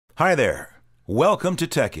Hi there, welcome to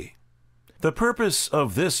Tekky. The purpose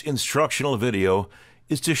of this instructional video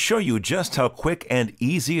is to show you just how quick and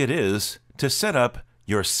easy it is to set up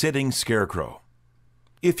your Sitting Scarecrow.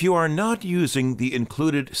 If you are not using the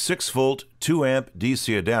included 6V 2A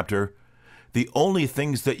DC adapter, the only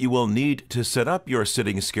things that you will need to set up your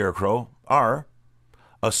Sitting Scarecrow are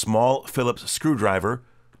a small Phillips screwdriver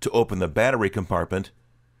to open the battery compartment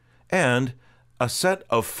and a set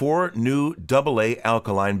of 4 new AA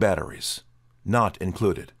alkaline batteries, not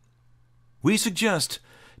included. We suggest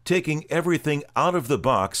taking everything out of the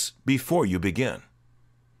box before you begin.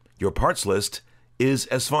 Your parts list is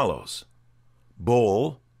as follows: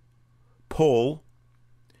 bowl, pole,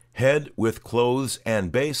 head with clothes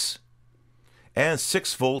and base, and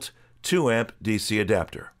 6V 2A DC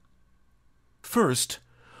adapter. First,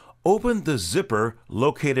 open the zipper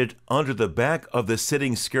located under the back of the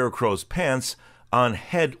Sitting Scarecrow's pants on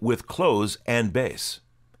head with clothes and base,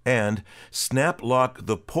 and snap lock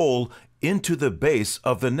the pole into the base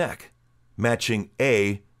of the neck, matching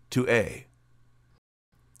A to A.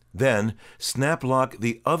 Then snap lock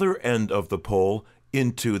the other end of the pole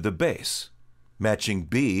into the base, matching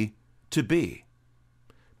B to B.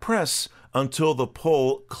 Press until the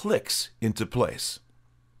pole clicks into place.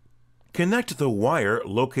 Connect the wire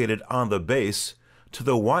located on the base to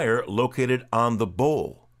the wire located on the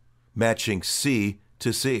bowl, matching C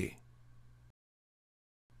to C.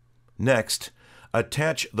 Next,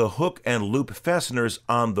 attach the hook and loop fasteners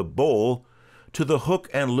on the bowl to the hook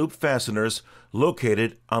and loop fasteners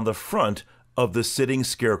located on the front of the Sitting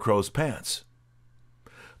Scarecrow's pants.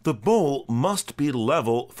 The bowl must be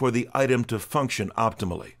level for the item to function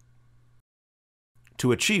optimally.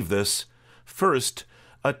 To achieve this, first,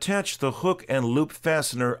 attach the hook and loop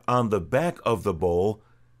fastener on the back of the bowl,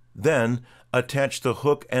 then attach the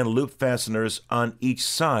hook and loop fasteners on each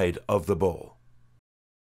side of the bowl.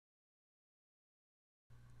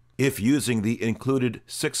 If using the included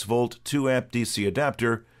 6V 2A DC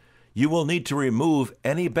adapter, you will need to remove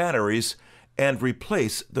any batteries and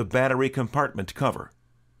replace the battery compartment cover.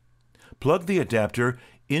 Plug the adapter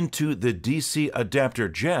into the DC adapter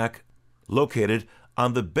jack located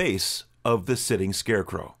on the base of the Sitting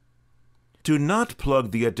Scarecrow. Do not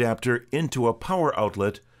plug the adapter into a power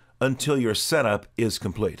outlet until your setup is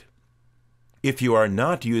complete. If you are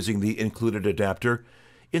not using the included adapter,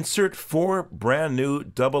 insert 4 brand new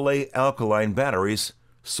AA alkaline batteries,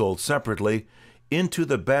 sold separately, into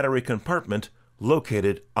the battery compartment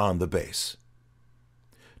located on the base.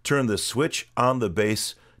 Turn the switch on the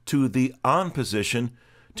base to the on position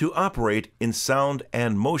to operate in sound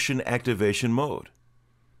and motion activation mode.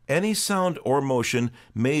 Any sound or motion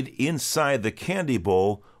made inside the candy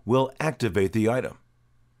bowl will activate the item.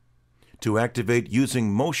 To activate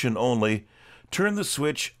using motion only, turn the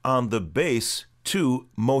switch on the base to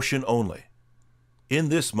motion only. In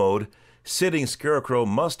this mode, Sitting Scarecrow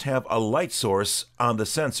must have a light source on the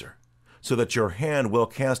sensor so that your hand will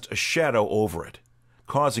cast a shadow over it,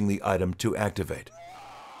 causing the item to activate.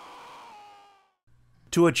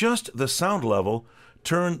 To adjust the sound level,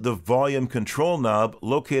 turn the volume control knob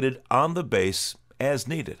located on the base as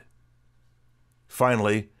needed.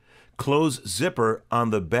 Finally, close zipper on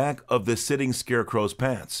the back of the Sitting Scarecrow's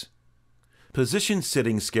pants. Position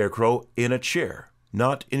Sitting Scarecrow in a chair,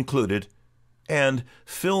 not included, and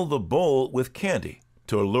fill the bowl with candy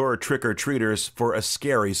to lure trick-or-treaters for a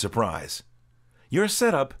scary surprise. Your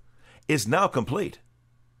setup is now complete.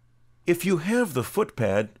 If you have the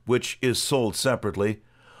footpad, which is sold separately,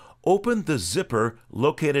 open the zipper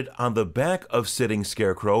located on the back of Sitting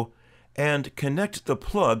Scarecrow and connect the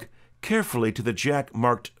plug carefully to the jack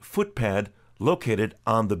marked footpad located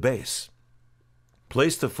on the base.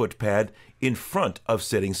 Place the footpad in front of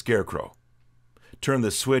Sitting Scarecrow. Turn the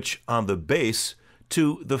switch on the base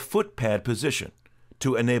to the footpad position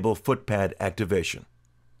to enable footpad activation.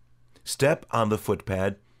 Step on the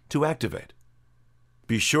footpad to activate.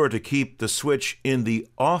 Be sure to keep the switch in the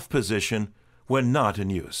off position when not in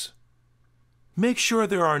use. Make sure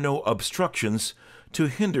there are no obstructions to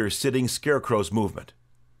hinder Sitting Scarecrow's movement.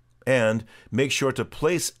 And make sure to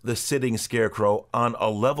place the Sitting Scarecrow on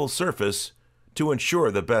a level surface to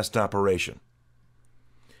ensure the best operation.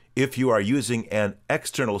 If you are using an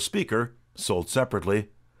external speaker, sold separately,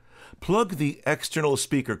 plug the external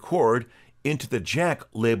speaker cord into the jack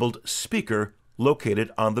labeled Speaker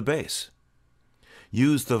located on the base.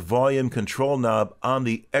 Use the volume control knob on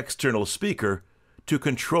the external speaker to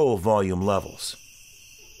control volume levels.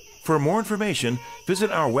 For more information,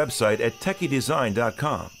 visit our website at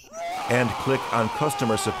tekkydesign.com and click on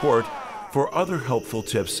Customer Support for other helpful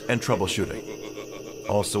tips and troubleshooting.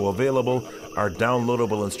 Also available are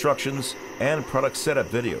downloadable instructions and product setup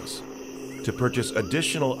videos. To purchase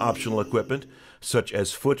additional optional equipment, such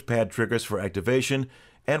as foot pad triggers for activation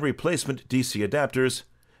and replacement DC adapters,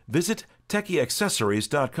 visit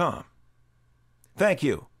TekkyAccessories.com. Thank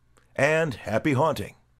you, and happy haunting!